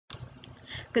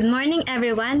Good morning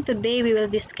everyone. Today we will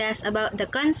discuss about the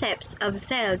concepts of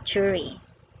cell theory.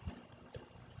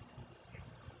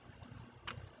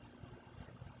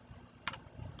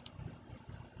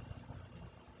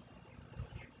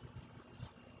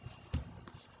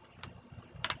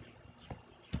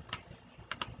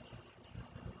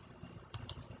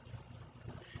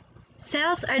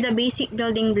 Cells are the basic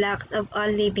building blocks of all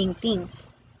living things.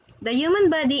 The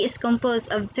human body is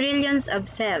composed of trillions of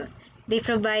cells. They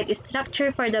provide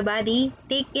structure for the body,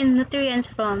 take in nutrients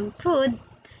from food,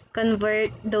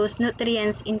 convert those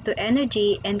nutrients into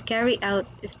energy, and carry out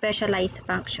specialized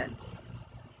functions.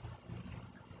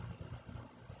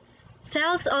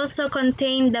 Cells also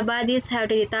contain the body's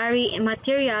hereditary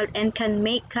material and can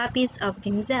make copies of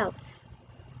themselves.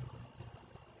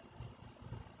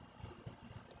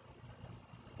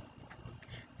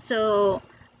 So,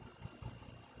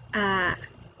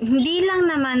 hindi lang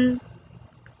naman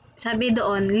sabi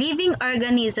doon, living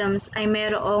organisms ay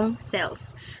mayroong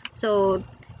cells. So,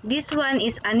 this one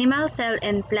is animal cell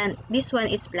and plant. This one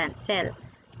is plant cell.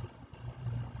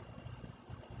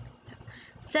 So,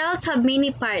 cells have many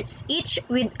parts, each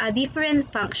with a different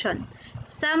function.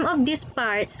 Some of these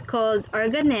parts, called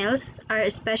organelles, are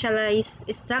specialized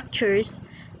structures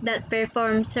that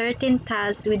perform certain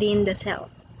tasks within the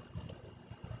cell.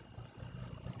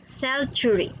 Cell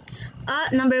theory.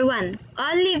 Number 1,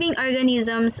 all living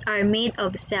organisms are made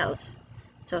of cells.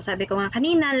 So, sabi ko nga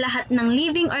kanina, lahat ng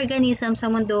living organism sa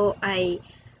mundo ay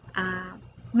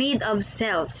made of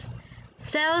cells.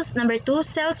 Cells, number 2,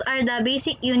 cells are the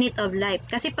basic unit of life.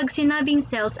 Kasi pag sinabing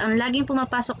cells, ang laging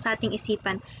pumapasok sa ating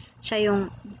isipan, siya yung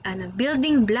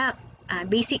building block,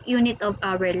 basic unit of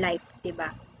our life,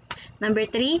 diba? Number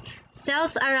 3,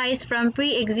 cells arise from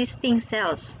pre-existing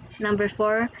cells. Number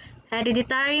 4,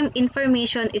 hereditary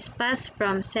information is passed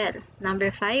from cell. Number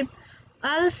 5,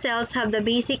 all cells have the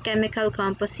basic chemical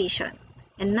composition.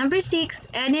 And number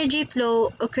 6, energy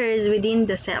flow occurs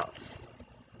within the cells.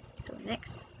 So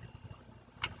next.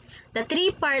 The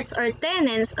 3 parts or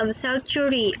tenets of cell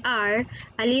theory are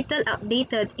a little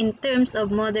outdated in terms of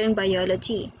modern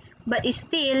biology, but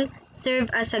still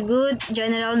serve as a good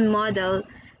general model.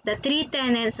 The 3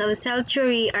 tenets of cell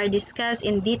theory are discussed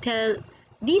in detail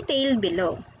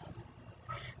below.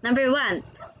 Number 1,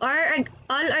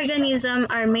 all organisms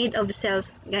are made of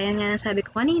cells. Gaya nga ng sabi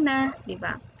ko kanina, di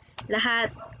ba?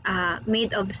 Lahat made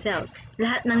of cells.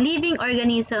 Lahat ng living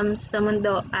organisms sa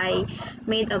mundo ay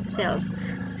made of cells.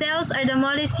 Cells are the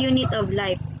smallest unit of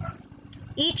life.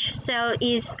 Each cell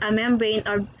is a membrane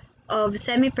of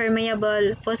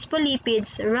semi-permeable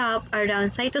phospholipids wrapped around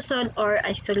cytosol or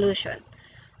a solution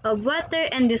of water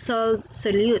and dissolved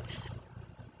solutes.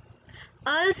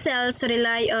 All cells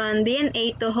rely on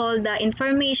DNA to hold the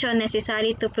information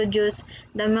necessary to produce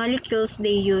the molecules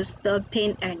they use to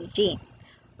obtain energy.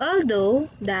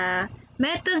 Although the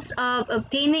methods of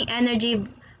obtaining energy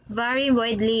vary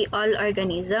widely, all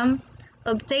organisms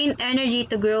obtain energy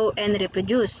to grow and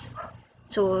reproduce.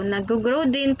 So, nag-grow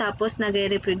din tapos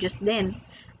nag-reproduce din.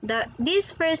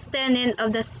 This first tenet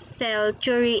of the cell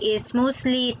theory is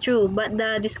mostly true, but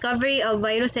the discovery of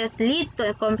viruses lead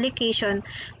to a complication.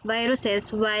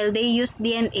 Viruses, while they use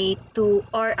DNA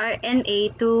or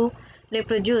RNA to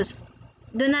reproduce,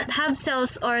 do not have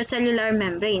cells or cellular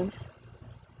membranes.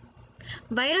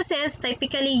 Viruses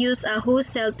typically use a host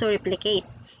cell to replicate.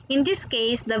 In this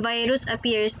case, the virus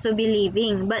appears to be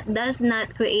living but does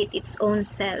not create its own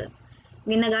cell.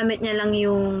 Ginagamit niya lang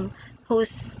yung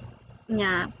host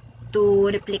niya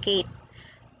to replicate.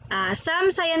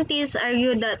 Some scientists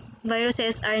argue that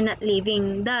viruses are not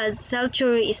living, thus cell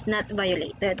theory is not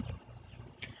violated.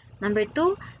 Number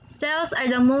 2, cells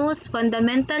are the most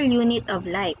fundamental unit of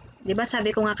life. Diba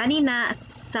sabi ko nga kanina,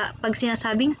 pag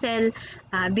sinasabing cell,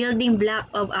 building block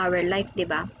of our life,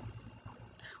 diba?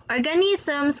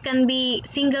 Organisms can be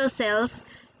single cells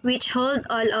which hold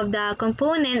all of the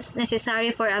components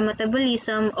necessary for a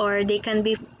metabolism, or they can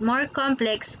be more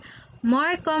complex.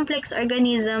 More complex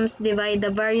organisms divide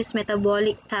the various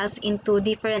metabolic tasks into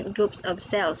different groups of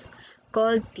cells,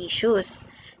 called tissues.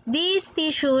 These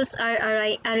tissues are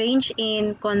arranged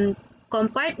in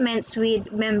compartments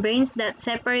with membranes that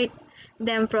separate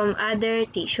them from other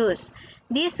tissues.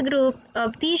 This group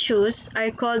of tissues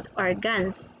are called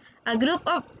organs. A group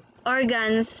of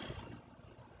organs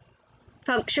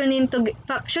functioning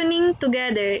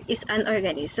together is an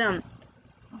organism.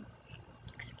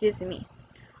 Excuse me.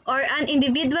 Or an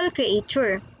individual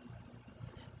creature.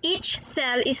 Each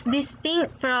cell is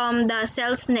distinct from the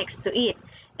cells next to it,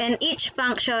 and each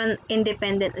function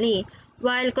independently,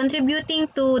 while contributing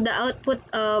to the output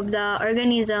of the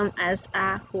organism as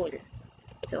a whole.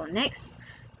 So next,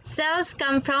 Cells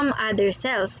come from other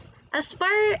cells. As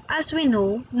far as we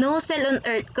know, no cell on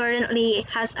Earth currently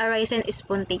has arisen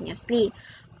spontaneously.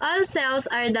 All cells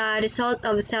are the result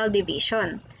of cell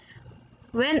division.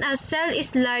 When a cell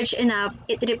is large enough,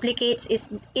 it replicates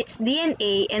its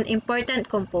DNA and important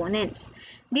components.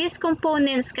 These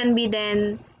components can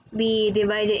then be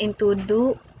divided into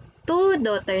two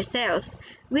daughter cells,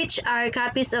 which are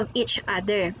copies of each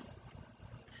other.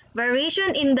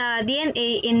 Variation in the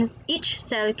DNA in each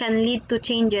cell can lead to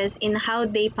changes in how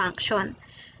they function,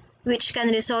 which can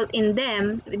result in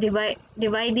them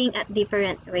dividing at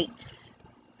different rates.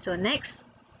 So next,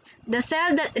 the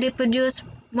cell that reproduces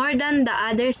more than the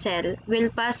other cell will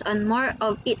pass on more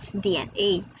of its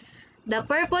DNA. The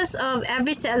purpose of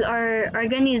every cell or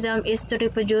organism is to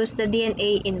reproduce the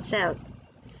DNA in cells.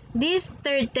 This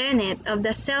third tenet of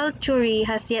the cell theory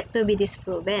has yet to be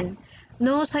disproven.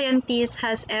 No scientist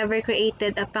has ever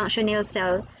created a functional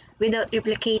cell without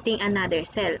replicating another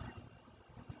cell.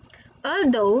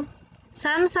 Although,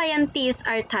 some scientists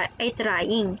are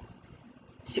trying.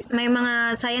 May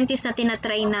mga scientists na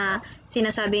tinatry na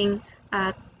sinasabing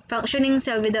functioning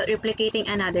cell without replicating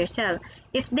another cell.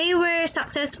 If they were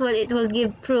successful, it will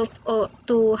give proof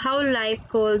to how life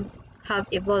could have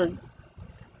evolved.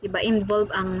 Diba,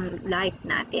 involve ang life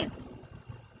natin.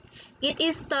 It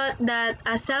is thought that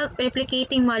a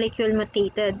self-replicating molecule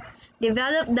mutated,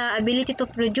 developed the ability to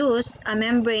produce a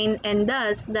membrane, and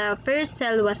thus the first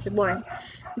cell was born.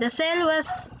 The cell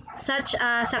was such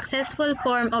a successful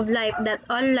form of life that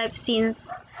all life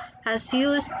since has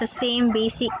used the same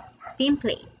basic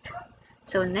template.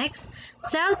 So next,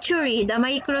 cell theory. The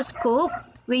microscope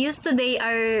we use today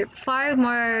are far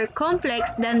more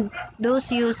complex than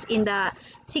those used in the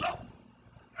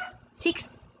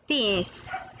 60s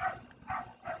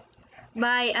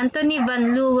by Anthony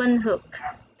van Leeuwenhoek,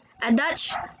 a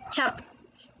Dutch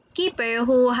shopkeeper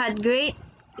who had great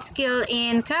skill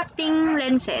in crafting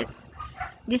lenses.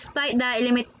 Despite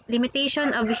the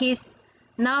limitation of his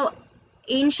now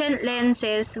ancient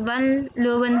lenses, van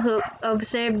Leeuwenhoek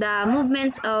observed the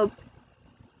movements of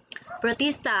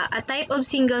protista, a type of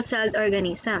single-celled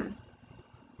organism,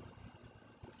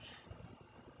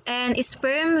 and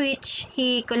sperm, which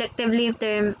he collectively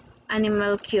termed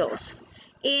animalcules.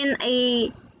 In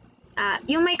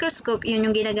yung microscope, yun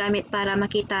yung ginagamit para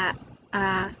makita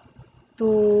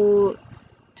to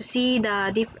see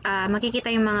makikita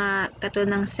yung mga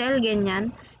katulad ng cell, ganyan.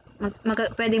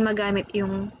 Pwedeng magamit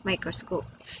yung microscope.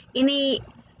 In a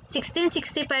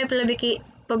 1665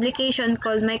 publication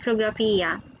called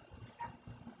Micrographia,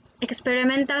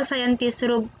 experimental scientist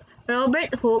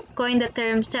Robert Hooke coined the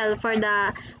term cell for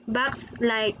the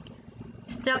box-like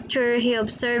structure he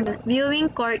observed viewing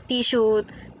cork tissue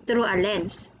through a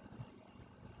lens.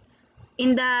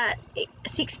 In the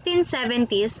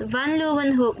 1670s, van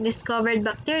Leeuwenhoek discovered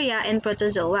bacteria and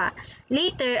protozoa.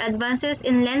 Later, advances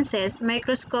in lenses,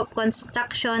 microscope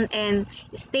construction, and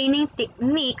staining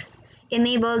techniques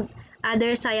enabled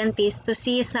other scientists to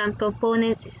see some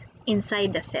components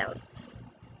inside the cells.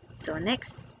 So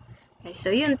next. Okay,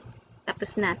 so yun.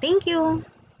 Tapos na. Thank you!